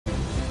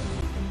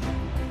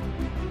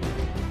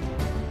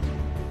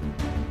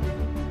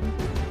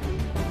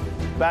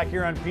Back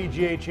here on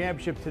PGA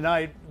Championship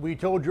tonight, we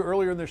told you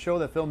earlier in the show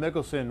that Phil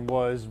Mickelson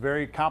was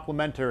very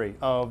complimentary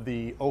of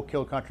the Oak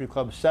Hill Country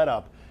Club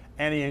setup,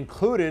 and he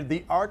included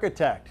the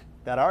architect.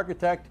 That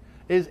architect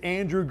is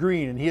Andrew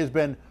Green, and he has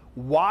been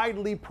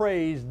widely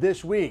praised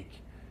this week.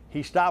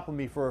 He stopped with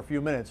me for a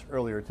few minutes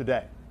earlier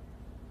today.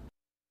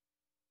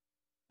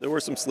 There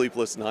were some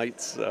sleepless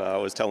nights. I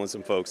was telling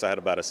some folks I had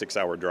about a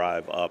 6-hour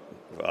drive up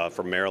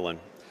from Maryland.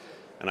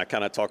 And I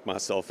kind of talked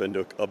myself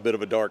into a bit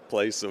of a dark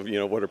place of,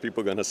 what are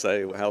people going to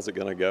say? How's it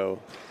going to go?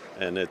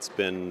 And it's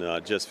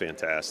been just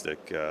fantastic.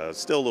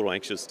 Still a little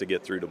anxious to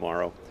get through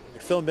tomorrow.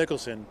 Phil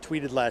Mickelson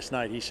tweeted last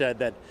night. He said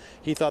that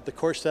he thought the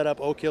course setup,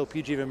 Oak Hill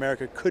PGA of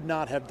America, could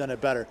not have done it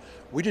better.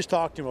 We just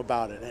talked to him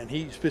about it, and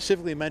he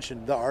specifically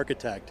mentioned the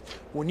architect.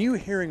 When you're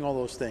hearing all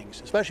those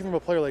things, especially from a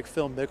player like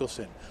Phil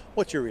Mickelson,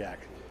 what's your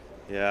reaction?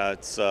 Yeah,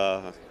 it's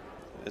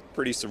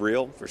pretty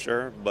surreal for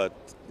sure, but,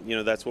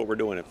 that's what we're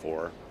doing it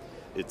for.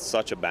 It's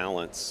such a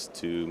balance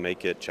to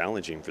make it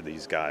challenging for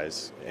these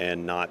guys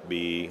and not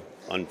be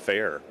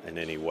unfair in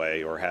any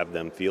way or have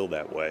them feel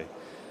that way.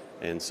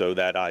 And so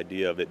that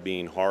idea of it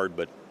being hard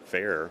but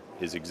fair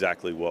is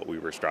exactly what we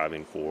were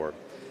striving for.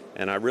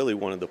 And I really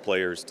wanted the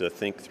players to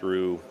think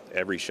through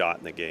every shot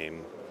in the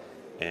game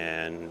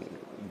and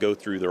go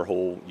through their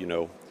whole,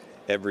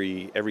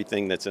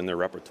 everything that's in their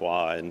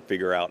repertoire and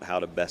figure out how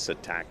to best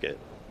attack it.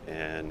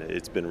 And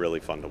it's been really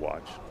fun to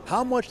watch.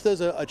 How much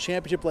does a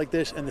championship like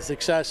this and the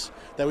success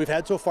that we've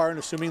had so far, and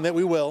assuming that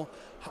we will,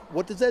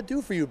 what does that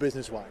do for you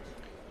business-wise?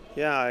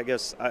 Yeah, I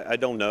guess I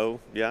don't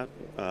know yet.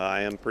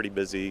 I am pretty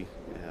busy.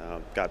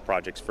 Got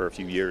projects for a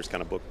few years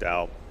kind of booked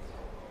out.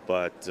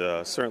 But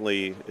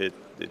certainly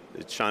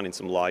it's shining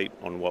some light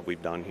on what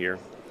we've done here.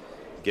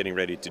 Getting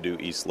ready to do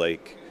East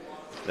Lake,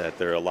 that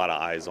there are a lot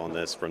of eyes on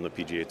this from the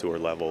PGA Tour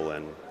level,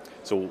 and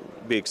so we'll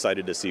be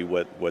excited to see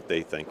what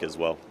they think as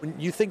well. When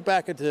you think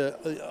back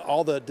into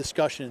all the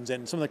discussions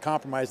and some of the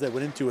compromise that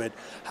went into it,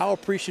 how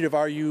appreciative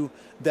are you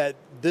that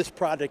this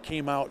project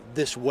came out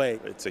this way?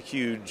 It's a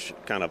huge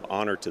kind of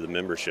honor to the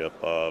membership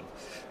of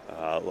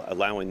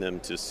allowing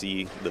them to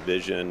see the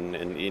vision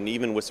and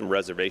even with some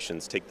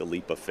reservations, take the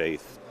leap of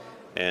faith.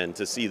 And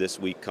to see this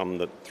week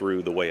come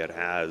through the way it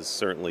has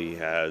certainly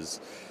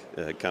has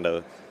kind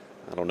of,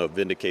 I don't know if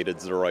vindicated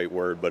is the right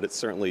word, but it's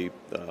certainly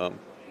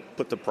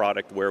put the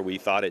product where we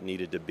thought it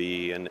needed to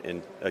be,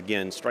 and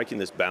again, striking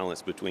this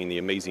balance between the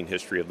amazing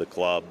history of the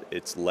club,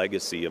 its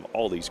legacy of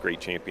all these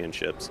great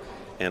championships,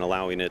 and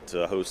allowing it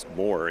to host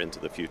more into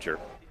the future.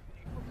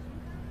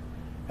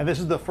 And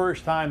this is the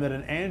first time that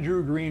an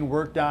Andrew Green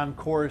worked on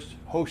course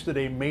hosted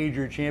a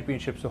major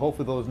championship, so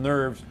hopefully those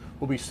nerves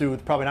will be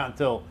soothed, probably not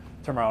until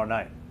tomorrow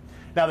night.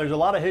 Now, there's a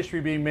lot of history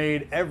being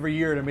made every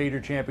year at a major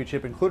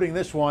championship, including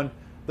this one.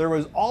 There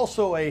was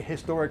also a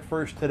historic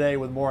first today.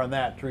 With more on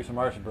that, Teresa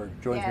Marcinburg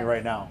joins me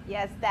right now.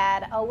 Yes,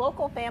 that a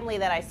local family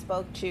that I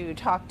spoke to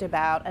talked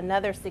about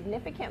another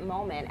significant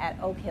moment at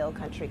Oak Hill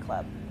Country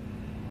Club.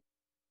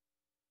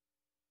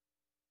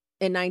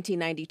 In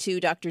 1992,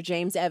 Dr.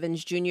 James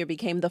Evans Jr.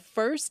 became the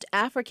first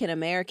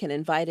African-American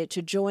invited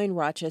to join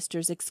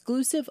Rochester's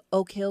exclusive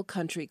Oak Hill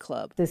Country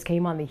Club. This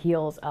came on the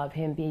heels of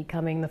him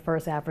becoming the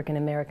first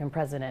African-American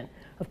president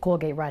of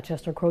Colgate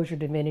Rochester Crozier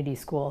Divinity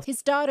School.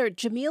 His daughter,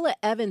 Jamila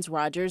Evans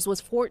Rogers, was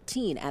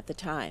 14 at the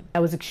time. I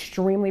was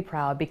extremely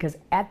proud because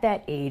at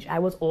that age, I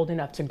was old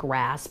enough to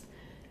grasp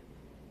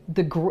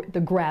the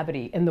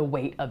gravity and the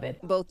weight of it.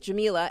 Both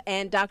Jamila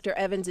and Dr.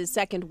 Evans'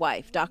 second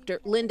wife,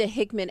 Dr. Linda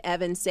Hickman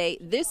Evans, say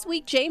this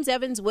week James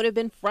Evans would have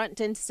been front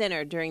and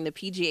center during the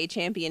PGA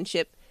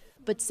Championship.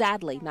 But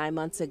sadly, 9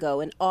 months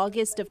ago, in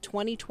August of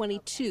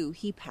 2022,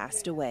 he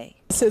passed away.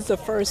 This is the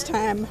first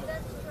time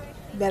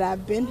that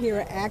I've been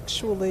here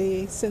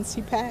actually since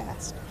he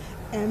passed.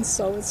 And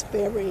so it's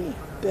very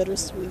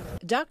bittersweet.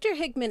 Dr.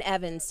 Hickman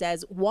Evans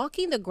says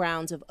walking the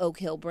grounds of Oak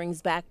Hill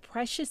brings back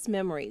precious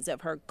memories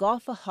of her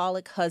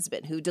golfaholic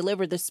husband who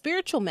delivered the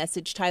spiritual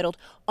message titled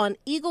On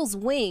Eagle's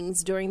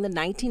Wings during the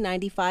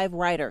 1995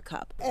 Ryder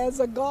Cup. As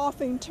a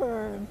golfing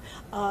term,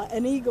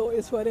 an eagle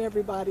is what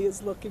everybody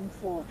is looking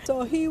for.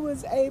 So he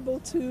was able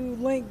to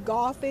link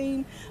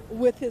golfing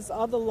with his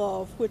other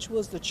love, which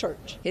was the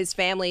church. His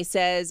family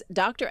says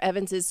Dr.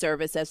 Evans'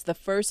 service as the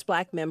first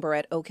black member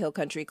at Oak Hill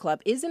Country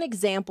Club is an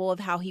example of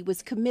how he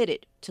was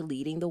committed to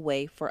leading the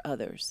way for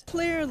others.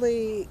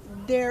 Clearly,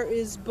 there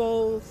is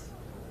both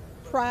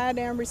pride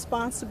and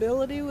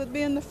responsibility with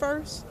being the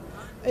first.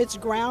 It's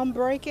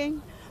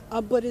groundbreaking,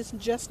 but it's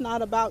just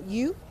not about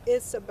you.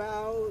 It's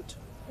about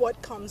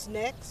what comes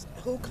next,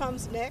 who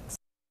comes next.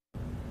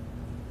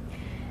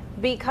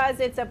 Because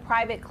it's a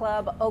private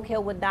club, Oak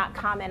Hill would not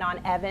comment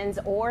on Evans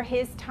or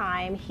his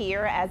time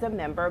here as a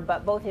member,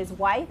 but both his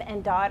wife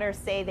and daughter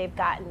say they've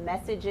gotten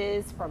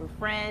messages from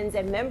friends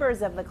and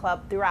members of the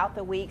club throughout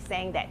the week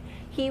saying that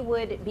he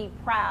would be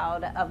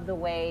proud of the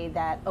way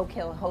that Oak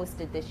Hill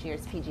hosted this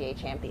year's PGA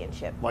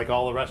Championship. Like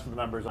all the rest of the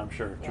members, I'm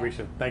sure. Yeah.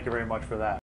 Teresa, thank you very much for that.